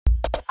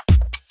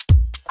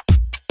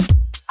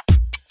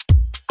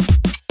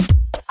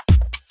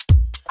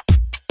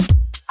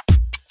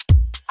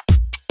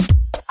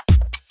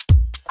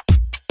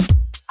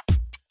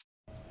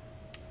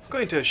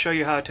going to show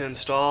you how to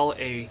install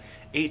a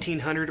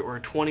 1800 or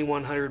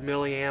 2100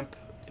 milliamp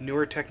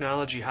newer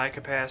technology high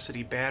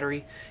capacity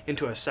battery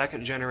into a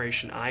second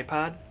generation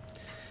iPod.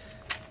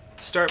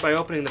 Start by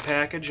opening the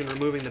package and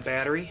removing the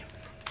battery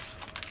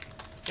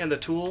and the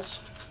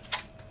tools.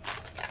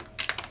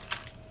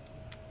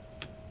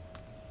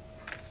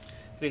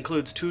 It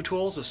includes two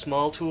tools, a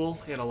small tool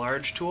and a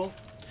large tool.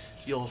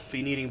 You'll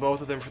be needing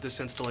both of them for this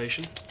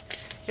installation.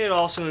 It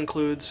also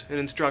includes an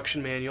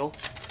instruction manual,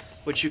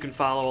 which you can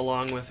follow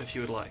along with if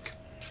you would like.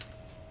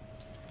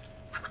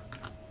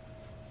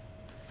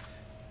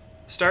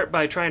 Start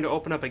by trying to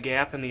open up a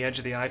gap in the edge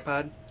of the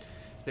iPod.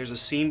 There's a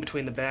seam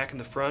between the back and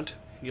the front.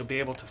 You'll be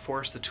able to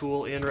force the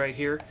tool in right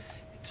here.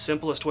 The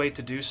simplest way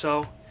to do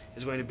so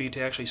is going to be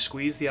to actually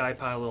squeeze the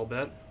iPod a little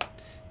bit.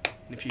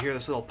 And if you hear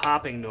this little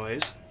popping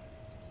noise,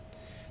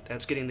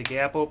 that's getting the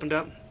gap opened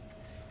up.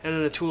 And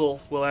then the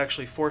tool will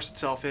actually force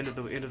itself into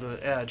the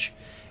edge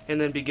and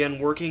then begin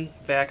working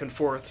back and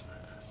forth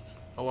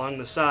along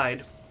the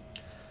side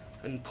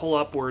and pull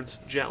upwards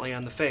gently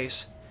on the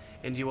face,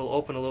 and you will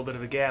open a little bit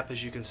of a gap,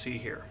 as you can see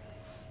here.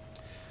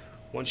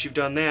 Once you've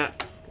done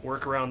that,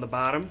 work around the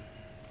bottom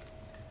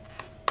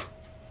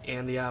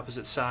and the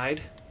opposite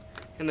side,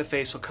 and the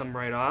face will come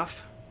right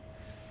off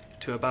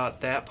to about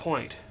that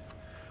point.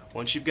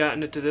 Once you've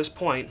gotten it to this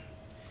point,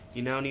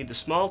 you now need the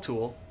small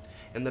tool,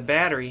 and the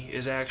battery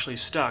is actually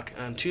stuck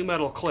on two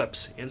metal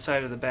clips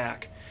inside of the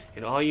back,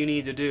 and all you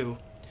need to do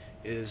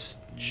is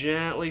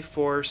gently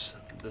force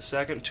the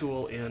second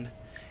tool in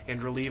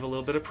and relieve a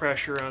little bit of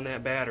pressure on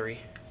that battery.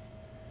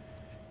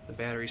 The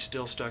battery's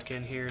still stuck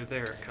in here.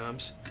 There it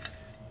comes.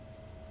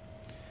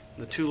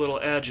 The two little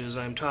edges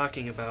I'm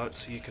talking about,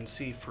 so you can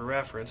see for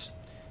reference,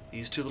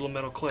 these two little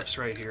metal clips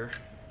right here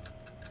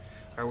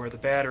are where the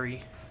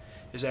battery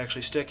is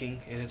actually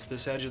sticking, and it's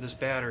this edge of this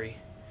battery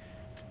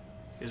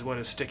is what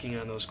is sticking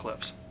on those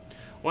clips.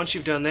 Once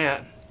you've done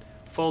that,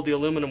 fold the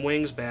aluminum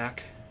wings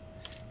back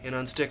and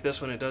unstick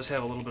this one. It does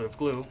have a little bit of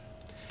glue,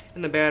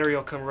 and the battery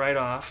will come right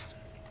off.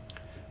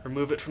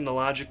 Remove it from the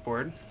logic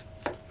board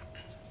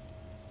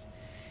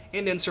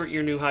and insert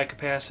your new high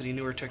capacity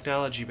newer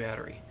technology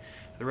battery.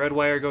 The red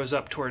wire goes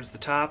up towards the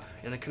top,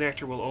 and the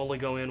connector will only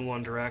go in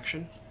one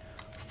direction.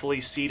 Fully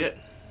seat it.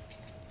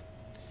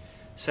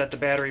 Set the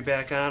battery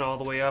back on all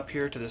the way up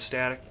here to the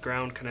static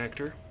ground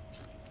connector.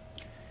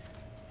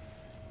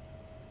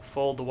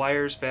 Fold the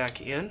wires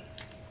back in,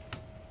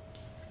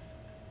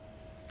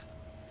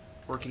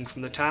 working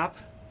from the top.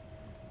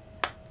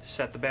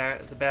 Set the back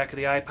of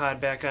the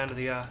iPod back onto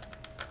the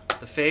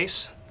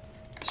face.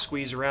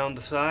 Squeeze around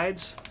the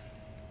sides,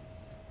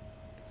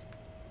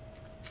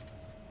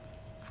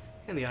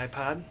 and the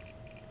iPod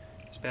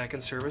is back in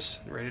service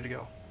and ready to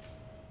go.